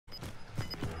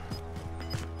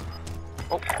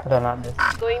I don't like this.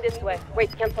 Going this way.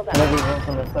 Wait, cancel that. Maybe we run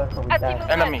from the circle, we die.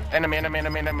 Enemy.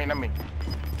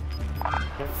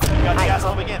 Got gas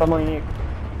moving in. Someone you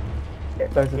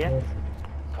get closer to us.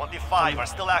 Only 5 are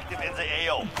still active in the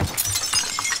AO.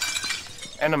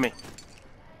 Enemy.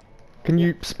 Can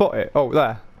you spot it? Oh,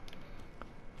 there.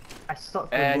 I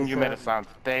stopped. And you made a sound.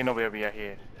 They know where we are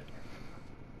here.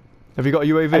 Have you got a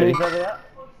UAV? Enemies over there.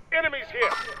 Enemies here.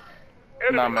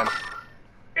 Nah, man.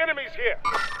 Enemies here.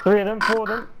 3 of them, 4 of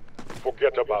them.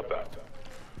 Forget about that.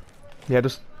 Yeah,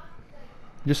 just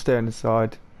stay on the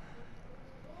side.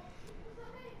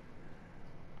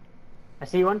 I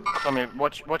see one. Come here.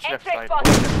 Watch left Exit side. spot.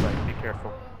 Watch left side. Be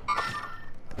careful.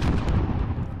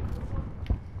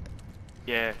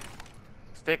 Yeah.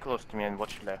 Stay close to me and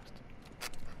watch left.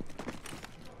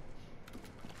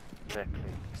 Exactly.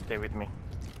 Stay with me.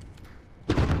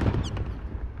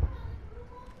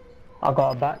 I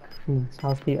got a back from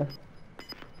South Peter.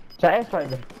 Should I airstrike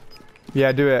them?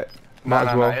 Yeah, do it. Might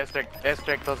as well.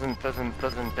 Airstrike doesn't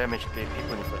damage the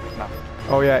people inside. No.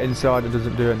 Oh yeah, inside it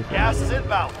doesn't do anything. Gas is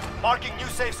inbound. Marking new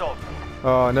safe zone.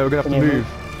 Oh no, we're gonna have to move.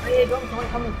 Hey, don't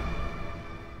coming.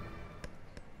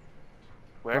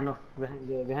 Where? No,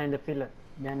 behind the pillar.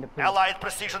 Behind the pillar. Allied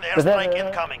precision airstrike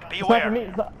incoming. Beware.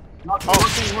 Knocking.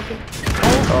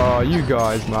 Oh, you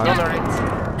guys, man. Don't worry.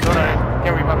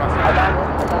 Can we back us?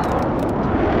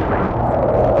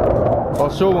 I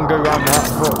saw one go round that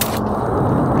foot.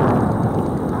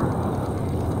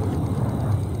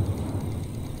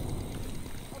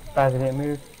 Guys, I didn't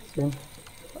move. Soon.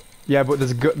 Yeah, but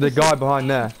there's the guy behind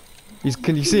there.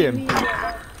 Can you see him?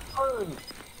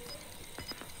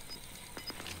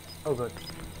 Oh good.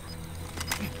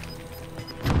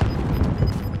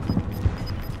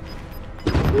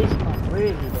 Where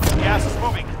is he? Gas is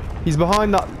moving. He's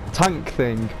behind that tank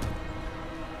thing.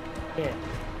 Yeah.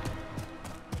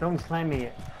 Don't slam me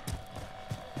yet.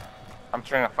 I'm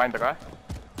trying to find the guy.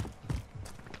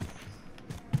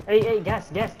 Hey, gas.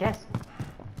 Hey,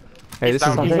 He's this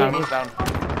down. is. He's down.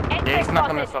 Yeah, he's not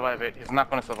gonna survive it. He's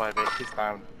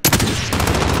down.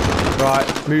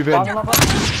 Right, move in.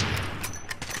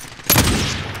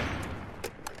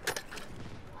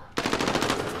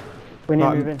 We need to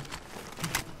Right. move in.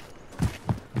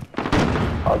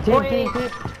 Oh, team.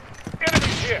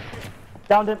 Enemies here.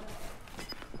 Downed him.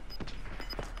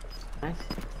 Nice.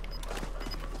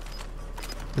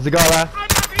 There's a guy there. I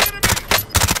got the enemy.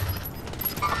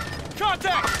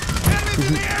 Contact. Enemies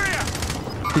in the area.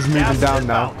 He's Gas moving is down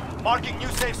now. inbound. Marking new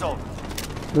safe zone.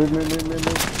 Move.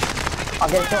 I'll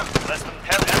get shot. Less than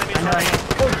 10 enemies remaining.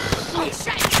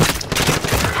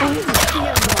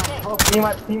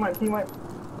 Team wipe.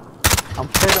 I'm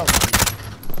fed up.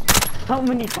 How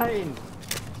many times?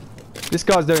 This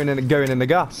guy's going in the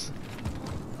gas.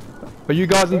 Are you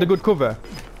guys under good cover?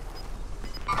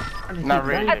 Not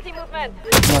really. I see movement.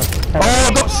 Oh,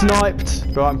 I got sniped.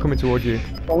 Right, I'm coming towards you.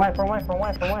 From where? Oh,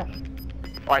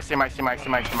 I see my. They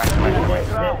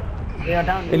are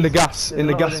down. In the east. gas, There's in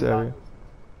the a lot of gas them area. down.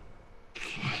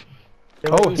 They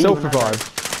were Oh, east. self-revive.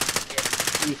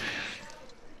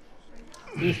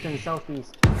 East and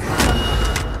southeast.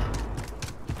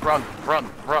 Run.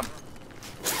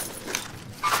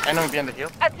 Enemy behind the hill.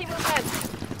 I see movement.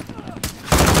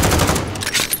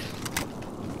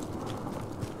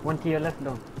 One to your left,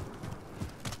 though.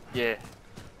 Yeah.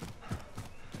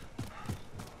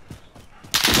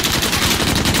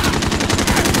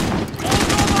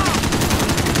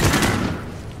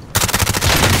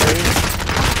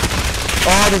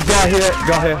 Oh, there's a guy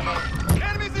here.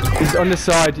 He's on the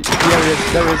side. There he is.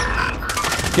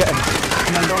 Get him.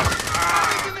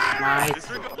 Nice.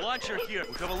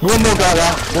 One more guy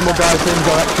there. Same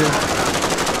direction.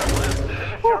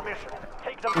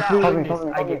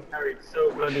 I get carried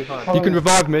so bloody hard. You can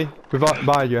revive me.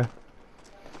 By you.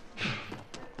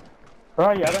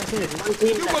 Right, I don't see it.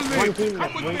 One team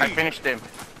left. I finished him.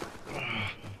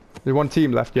 There's one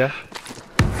team left, yeah?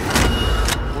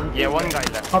 Yeah, one guy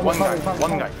left. Come One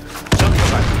on. guy. Just the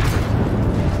guy.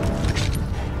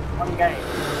 One guy.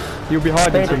 He'll be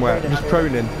hiding somewhere. Just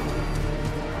proning.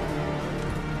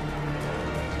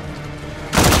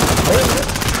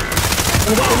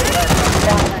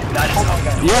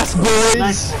 Yes,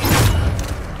 boys!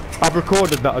 I've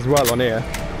recorded that as well on here.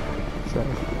 So.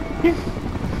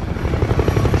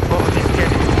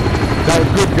 That was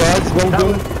good, guys. Well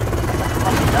done.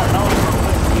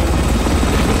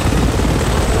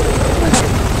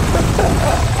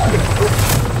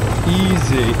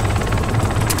 Easy.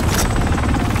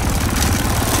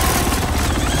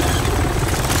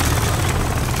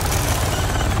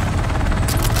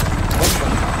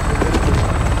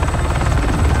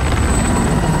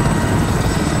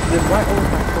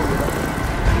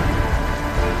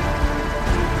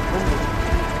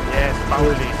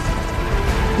 now, please.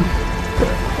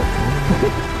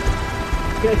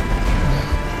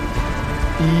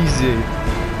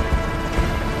 Easy.